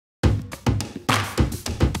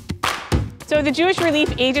So the Jewish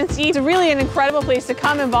Relief Agency is really an incredible place to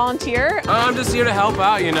come and volunteer. I'm just here to help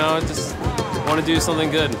out, you know, just want to do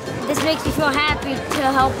something good. This makes me feel happy to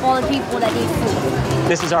help all the people that need food.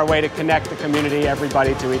 This is our way to connect the community,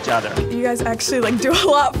 everybody to each other. You guys actually do a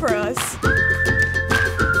lot for us.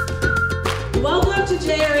 Welcome to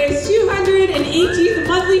JRA's 218th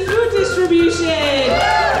monthly food distribution.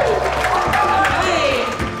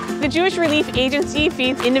 The Jewish Relief Agency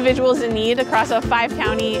feeds individuals in need across a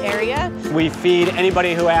 5-county area. We feed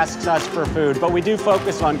anybody who asks us for food, but we do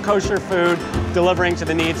focus on kosher food, delivering to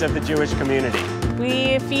the needs of the Jewish community.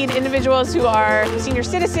 We feed individuals who are senior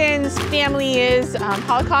citizens, families,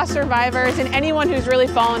 Holocaust survivors, and anyone who's really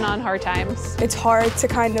fallen on hard times. It's hard to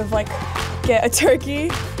kind of get a turkey,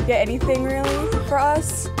 get anything really for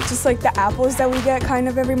us. Just the apples that we get kind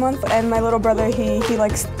of every month. And my little brother, he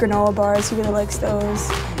likes granola bars, he really likes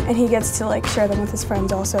those. And he gets to share them with his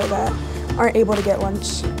friends also that aren't able to get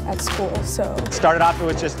lunch at school, so. It started off, it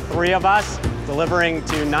was just 3 of us delivering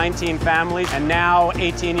to 19 families. And now,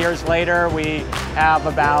 18 years later, we have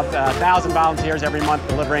about 1,000 volunteers every month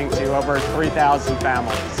delivering to over 3,000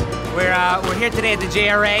 families. We're here today at the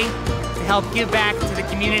JRA to help give back to the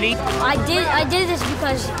community. I did this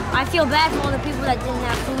because I feel bad for all the people that didn't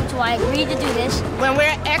have food, so I agreed to do this. When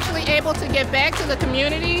we're actually able to give back to the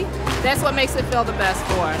community, that's what makes it feel the best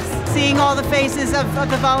for us. Seeing all the faces of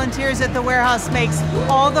the volunteers at the warehouse makes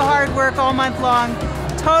all the hard work all month long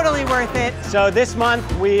totally worth it. So this month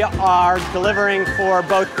we are delivering for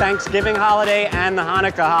both Thanksgiving holiday and the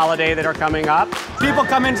Hanukkah holiday that are coming up. People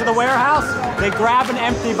come into the warehouse, they grab an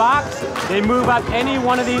empty box, they move up any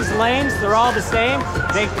one of these lanes, they're all the same.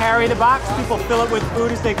 They carry the box, people fill it with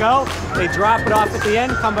food as they go, they drop it off at the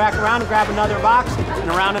end, come back around and grab another box, and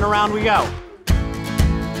around we go.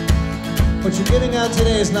 What you're giving out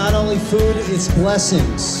today is not only food, it's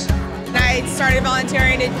blessings. I started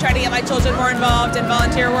volunteering to try to get my children more involved in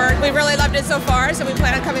volunteer work. We've really loved it so far, so we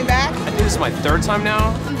plan on coming back. I think this is my 3rd time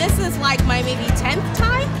now. This is my maybe 10th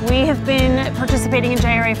time. We have been participating in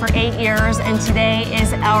JRA for 8 years, and today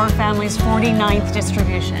is our family's 49th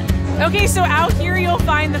distribution. Okay, so out here you'll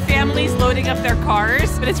find the families loading up their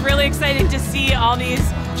cars, but it's really exciting to see all these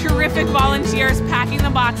terrific volunteers packing the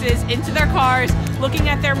boxes into their cars, looking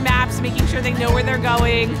at their maps, making sure they know where they're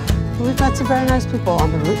going. We've got some very nice people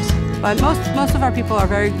on the route, but most of our people are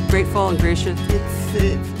very grateful and gracious.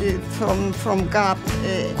 It's from God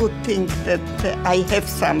a good thing that I have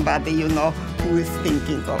somebody, who is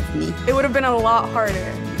thinking of me. It would have been a lot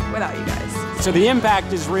harder without you guys. So the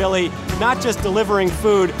impact is really not just delivering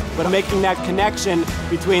food, but making that connection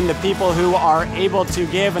between the people who are able to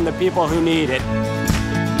give and the people who need it.